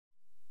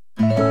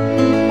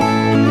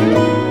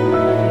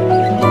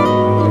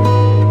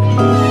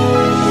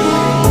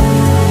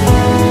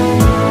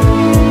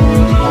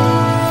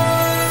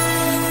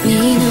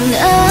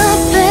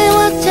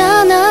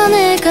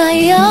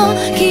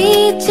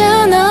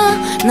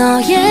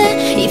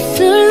너의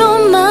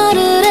입술로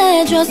말을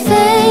해줘.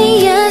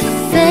 Say yes,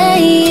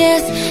 say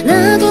yes.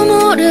 나도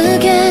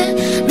모르게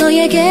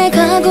너에게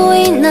가고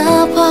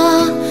있나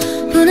봐.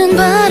 부는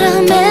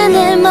바람에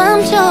내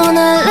맘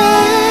전할래.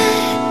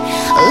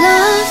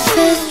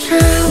 Love is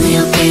true. 내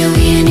어깨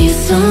위에 네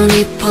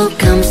손이 푹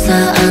감싸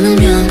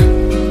안으면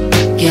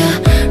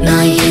yeah.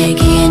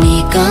 나에게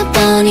네가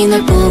뻔히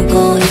날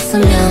보고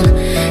있으면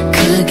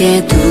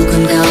그게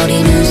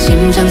두근거리는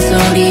심장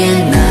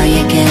소리에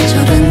나의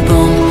계절은 봄.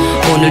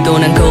 오늘도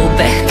난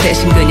고백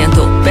대신 그냥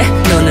독백.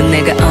 너는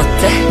내가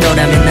어때?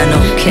 너라면 난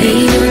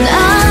오케이. 네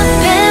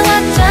눈앞에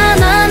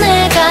왔잖아.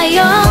 내가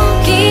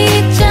여기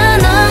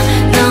있잖아.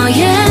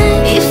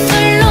 너의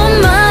입술로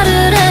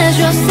말을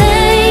해줘.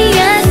 Say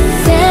yes,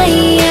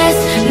 say yes.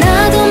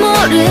 나도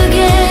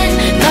모르게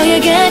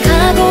너에게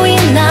가고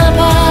있나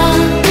봐.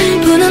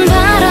 부는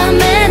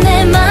바람에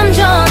내 맘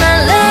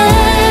전할래.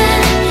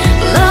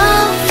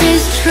 Love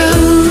is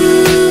true.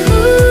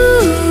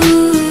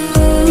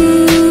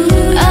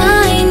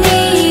 I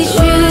need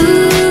you.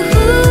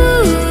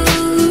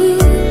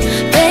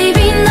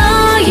 Baby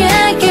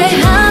너에게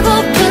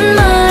하고픈 말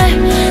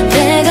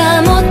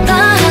내가 못다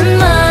한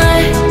말.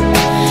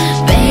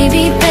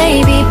 Baby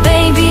baby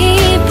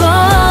baby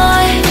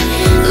boy.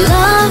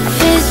 Love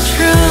is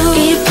true. 이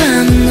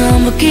밤은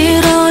너무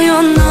길어요.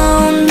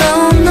 No no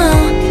no.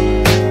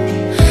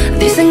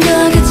 네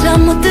생각에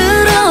잠 못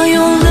들어요.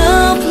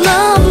 Love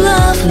love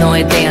love.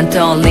 너에 대한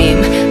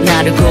떨림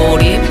나를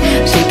고립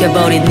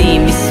시켜버린 네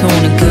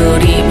미소는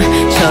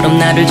그림처럼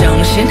나를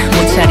정신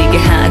못 차리게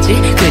하지.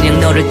 그냥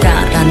너를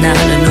따라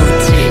나는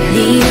웃지. 네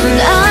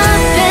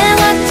눈앞에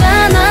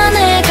왔잖아.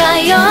 내가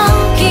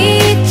여기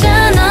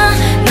있잖아.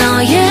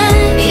 너의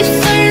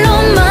입술로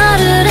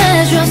말을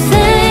해줘.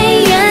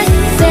 Say yes,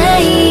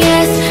 say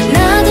yes.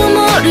 나도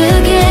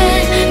모르게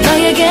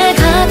너에게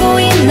가고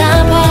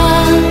있나 봐.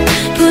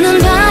 부는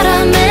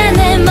바람에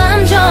내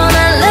맘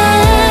전할래.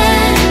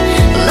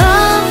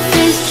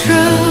 Love is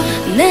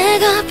true.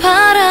 내가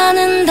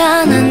바라는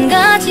단 한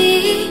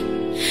가지.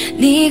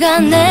 네가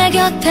내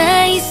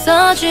곁에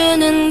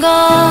있어주는 것.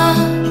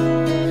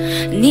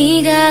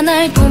 네가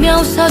날 보며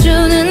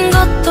웃어주는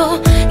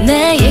것도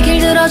내 얘길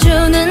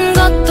들어주는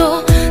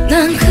것도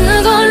난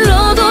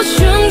그걸로도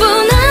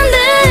충분한데.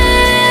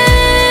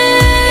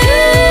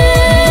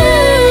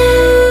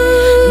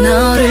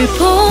 너를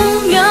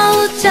보며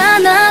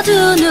웃잖아. 두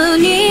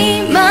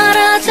눈이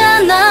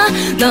말하잖아.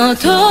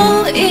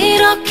 너도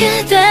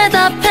이렇게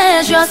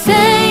대답해줘.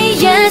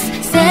 Say yes,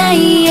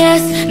 say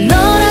yes.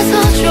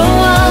 너라서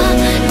좋아.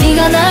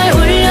 네가 날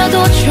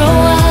울려도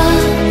좋아.